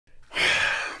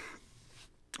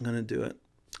I'm going to do it.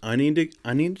 I need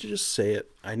to just say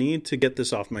it. I need to get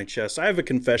this off my chest. I have a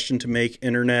confession to make,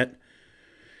 internet.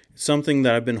 It's something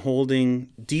that I've been holding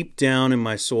deep down in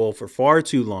my soul for far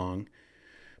too long.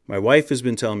 My wife has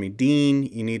been telling me, Dean,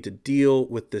 you need to deal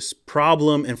with this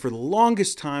problem. And for the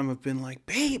longest time, I've been like,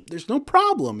 babe, there's no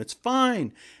problem. It's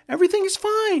fine. Everything is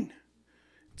fine.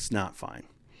 It's not fine.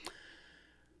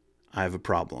 I have a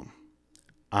problem.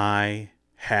 I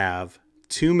have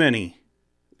too many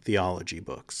theology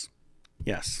books.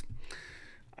 Yes,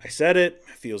 I said it.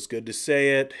 It feels good to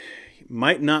say it. It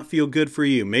might not feel good for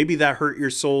you. Maybe that hurt your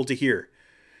soul to hear.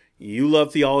 You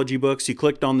love theology books. You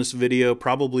clicked on this video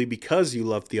probably because you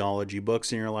love theology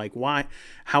books and you're like, why?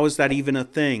 How is that even a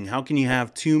thing? How can you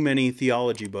have too many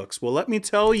theology books? Well, let me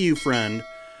tell you, friend,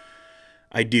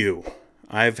 I do.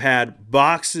 I've had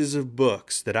boxes of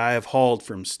books that I have hauled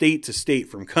from state to state,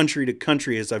 from country to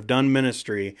country as I've done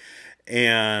ministry,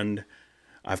 and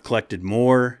I've collected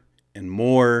more and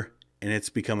more, and it's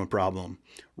become a problem.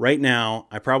 Right now,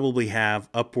 I probably have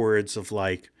upwards of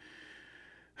my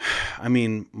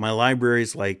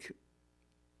library's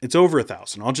it's over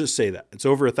 1,000. I'll just say that. It's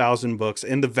over 1,000 books,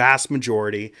 and the vast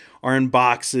majority are in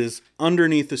boxes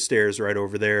underneath the stairs right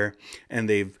over there, and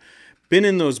they've been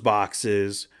in those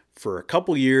boxes for a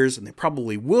couple years, and they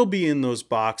probably will be in those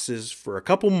boxes for a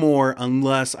couple more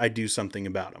unless I do something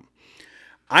about them.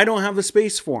 I don't have the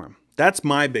space for them. That's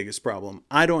my biggest problem.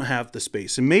 I don't have the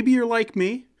space. And maybe you're like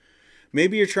me.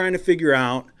 Maybe you're trying to figure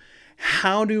out,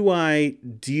 how do I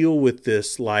deal with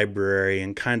this library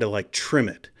and kind of trim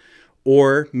it?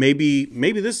 Or maybe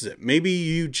this is it. Maybe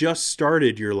you just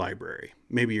started your library.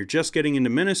 Maybe you're just getting into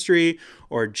ministry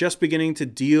or just beginning to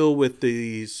deal with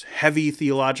these heavy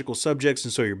theological subjects.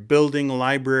 And so you're building a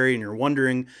library and you're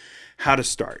wondering how to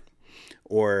start,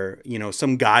 or,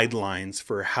 some guidelines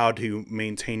for how to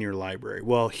maintain your library.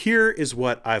 Well, here is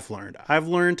what I've learned. I've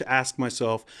learned to ask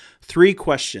myself 3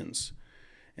 questions.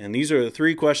 And these are the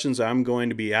 3 questions I'm going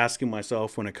to be asking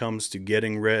myself when it comes to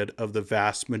getting rid of the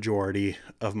vast majority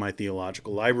of my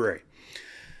theological library.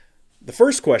 The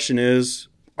first question is,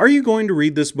 are you going to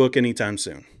read this book anytime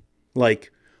soon?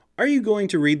 Are you going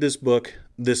to read this book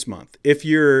this month? If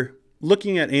you're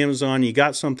looking at Amazon, you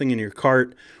got something in your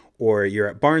cart, or you're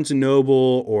at Barnes &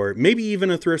 Noble, or maybe even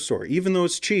a thrift store, even though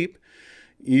it's cheap,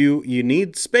 you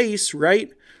need space,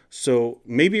 right? So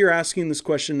maybe you're asking this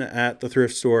question at the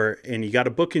thrift store and you got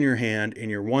a book in your hand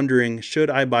and you're wondering, should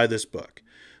I buy this book?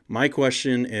 My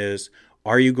question is,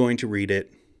 are you going to read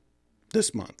it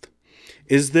this month?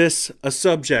 Is this a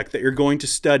subject that you're going to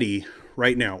study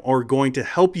right now or going to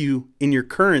help you in your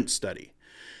current study?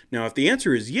 Now, if the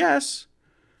answer is yes,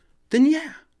 then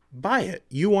yeah, buy it.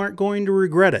 You aren't going to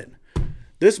regret it.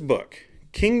 This book,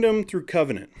 Kingdom Through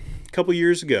Covenant, a couple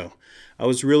years ago, I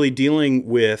was really dealing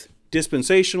with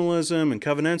dispensationalism and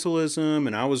covenantalism,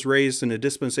 and I was raised in a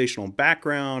dispensational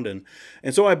background, and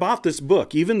so I bought this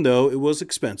book, even though it was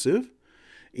expensive,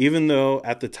 even though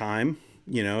at the time,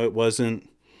 it wasn't,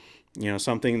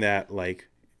 something that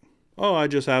I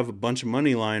just have a bunch of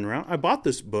money lying around. I bought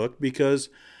this book because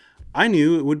I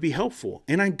knew it would be helpful,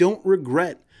 and I don't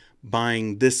regret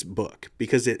buying this book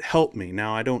because it helped me.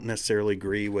 Now, I don't necessarily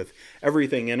agree with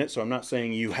everything in it, so I'm not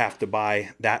saying you have to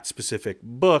buy that specific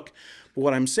book. But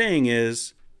what I'm saying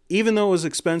is, even though it was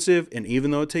expensive and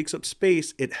even though it takes up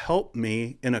space, it helped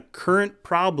me in a current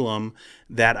problem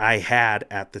that I had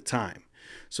at the time.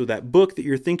 So that book that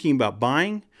you're thinking about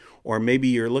buying, or maybe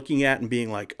you're looking at and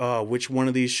being like, oh, which one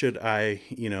of these should I,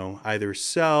 either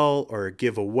sell or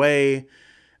give away?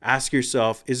 Ask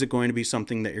yourself, is it going to be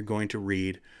something that you're going to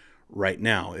read right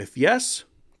now? If yes,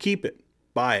 keep it,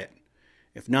 buy it.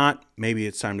 If not, maybe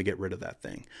it's time to get rid of that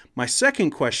thing. My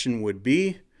second question would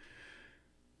be,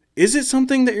 is it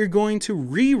something that you're going to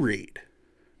reread?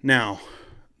 Now,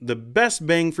 the best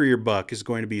bang for your buck is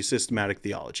going to be systematic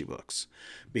theology books,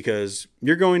 because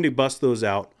you're going to bust those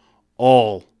out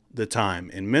all the time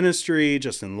in ministry,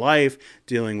 just in life,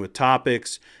 dealing with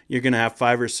topics. You're going to have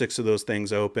 5 or 6 of those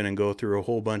things open and go through a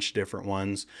whole bunch of different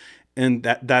ones. And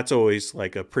that's always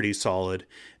a pretty solid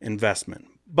investment.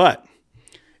 But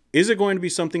is it going to be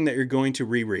something that you're going to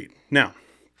reread? Now,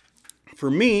 for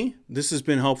me, this has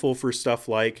been helpful for stuff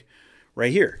like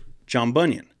right here, John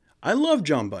Bunyan. I love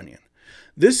John Bunyan.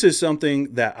 This is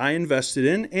something that I invested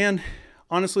in, and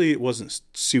honestly, it wasn't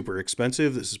super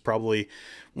expensive. This is probably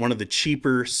one of the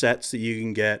cheaper sets that you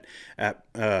can get at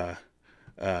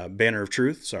Banner of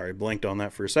Truth. Sorry, blanked on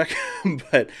that for a second,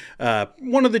 but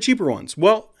one of the cheaper ones.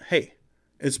 Well, hey,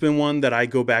 it's been one that I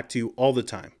go back to all the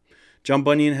time. John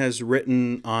Bunyan has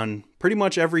written on pretty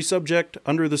much every subject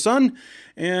under the sun.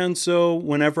 And so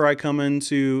whenever I come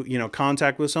into,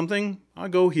 contact with something, I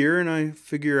go here and I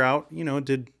figure out,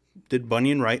 did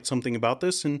Bunyan write something about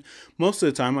this? And most of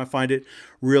the time I find it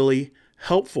really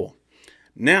helpful.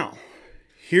 Now,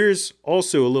 here's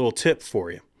also a little tip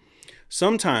for you.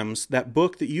 Sometimes that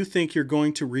book that you think you're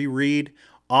going to reread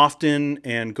often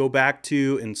and go back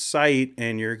to and cite,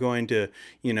 and you're going to,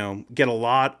 get a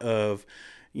lot of,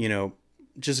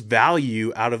 just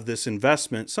value out of this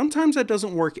investment. Sometimes that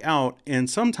doesn't work out. And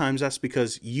sometimes that's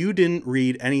because you didn't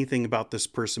read anything about this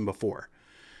person before.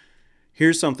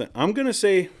 Here's something. I'm going to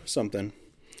say something.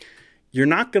 You're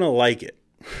not going to like it.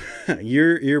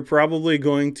 You're probably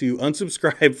going to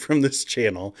unsubscribe from this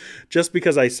channel just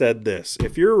because I said this.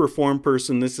 If you're a Reformed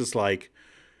person, this is like,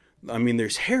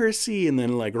 there's heresy, and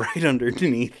then like right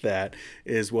underneath that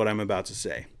is what I'm about to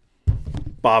say.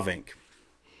 Bavinck.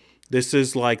 This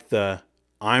is like the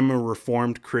I'm a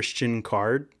Reformed Christian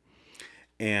card,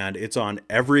 and it's on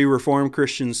every Reformed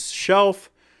Christian's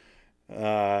shelf,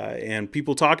 and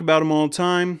people talk about him all the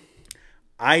time.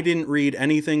 I didn't read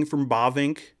anything from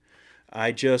Bavinck.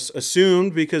 I just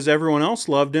assumed because everyone else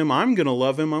loved him, I'm going to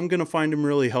love him. I'm going to find him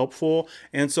really helpful.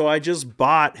 And so I just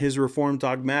bought his Reformed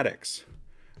Dogmatics.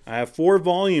 I have 4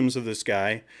 volumes of this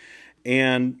guy.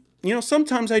 And,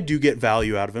 sometimes I do get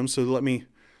value out of him. So let me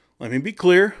be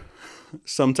clear.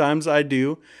 Sometimes I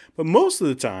do. But most of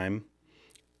the time,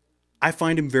 I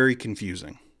find him very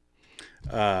confusing.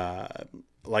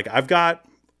 Like I've got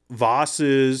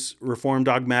Voss's Reformed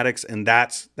Dogmatics, and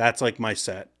that's like my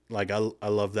set. Like I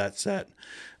love that set.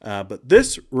 But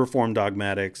this Reformed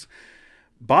Dogmatics,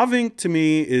 Bavinck to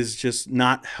me is just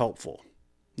not helpful.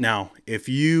 Now, if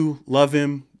you love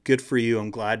him, good for you.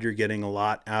 I'm glad you're getting a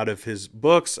lot out of his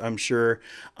books. I'm sure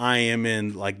I am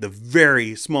in like the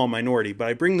very small minority, but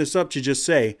I bring this up to just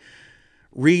say,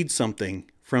 read something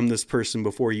from this person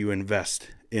before you invest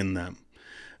in them.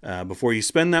 Before you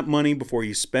spend that money, before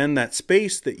you spend that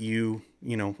space that you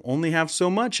only have so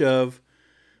much of,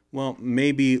 well,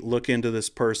 maybe look into this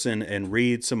person and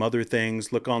read some other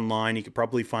things. Look online. You could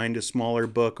probably find a smaller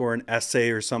book or an essay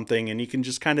or something, and you can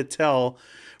just kind of tell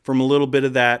from a little bit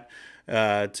of that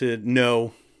to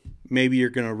know maybe you're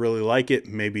going to really like it,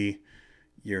 maybe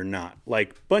you're not.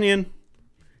 Like Bunyan,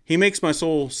 he makes my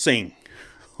soul sing.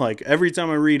 Like every time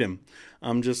I read him,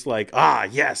 I'm just like,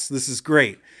 yes, this is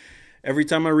great. Every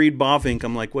time I read Bavinck,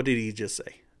 I'm like, what did he just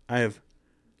say? I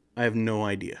have no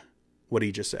idea what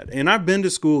he just said. And I've been to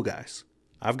school, guys.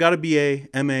 I've got a BA,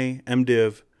 MA,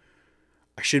 MDiv.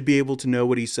 I should be able to know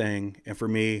what he's saying. And for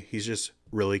me, he's just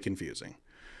really confusing.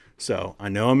 So I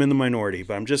know I'm in the minority,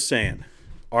 but I'm just saying,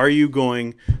 are you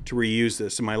going to reuse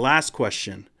this? And my last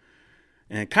question,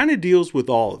 and it kind of deals with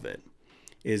all of it,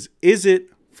 is it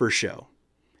for show?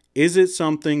 Is it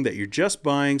something that you're just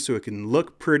buying so it can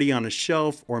look pretty on a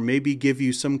shelf, or maybe give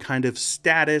you some kind of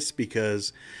status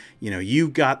because,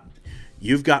 you've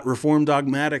got Reformed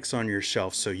Dogmatics on your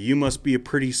shelf, so you must be a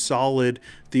pretty solid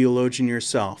theologian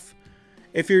yourself?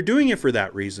 If you're doing it for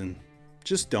that reason,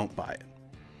 just don't buy it.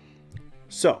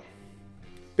 So,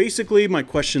 basically my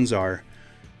questions are,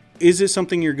 is it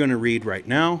something you're going to read right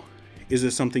now? Is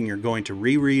it something you're going to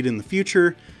reread in the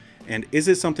future? And is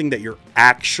it something that you're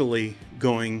actually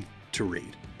going to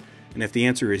read? And if the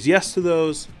answer is yes to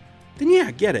those, then yeah,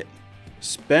 get it.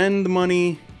 Spend the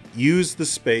money, use the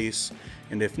space,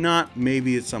 and if not,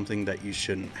 maybe it's something that you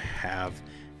shouldn't have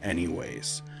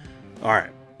anyways. All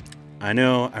right. I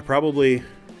know I probably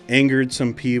angered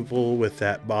some people with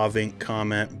that Bavinck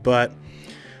comment, but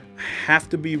I have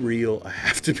to be real. I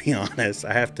have to be honest.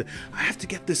 I have to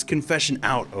get this confession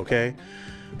out, okay?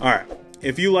 All right.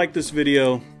 If you like this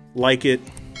video, like it,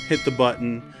 hit the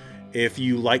button. If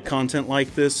you like content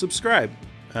like this, subscribe.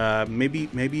 Maybe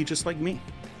you just like me.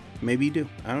 Maybe you do.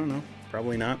 I don't know.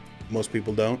 Probably not. Most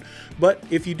people don't. But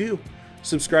if you do,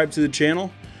 subscribe to the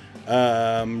channel.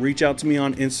 Reach out to me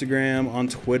on Instagram, on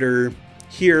Twitter.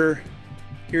 Here's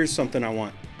something I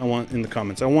want. I want in the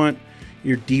comments. I want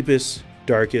your deepest,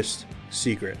 darkest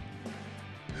secret.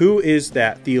 Who is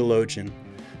that theologian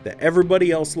that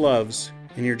everybody else loves,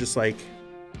 and you're just like,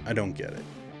 I don't get it.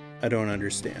 I don't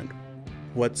understand.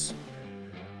 What's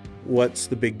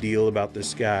the big deal about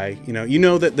this guy? You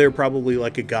know that they're probably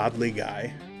like a godly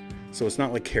guy, so it's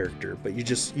not like character, but you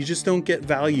just don't get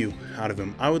value out of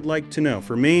him. I would like to know.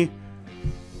 For me,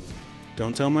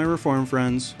 don't tell my Reformed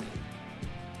friends.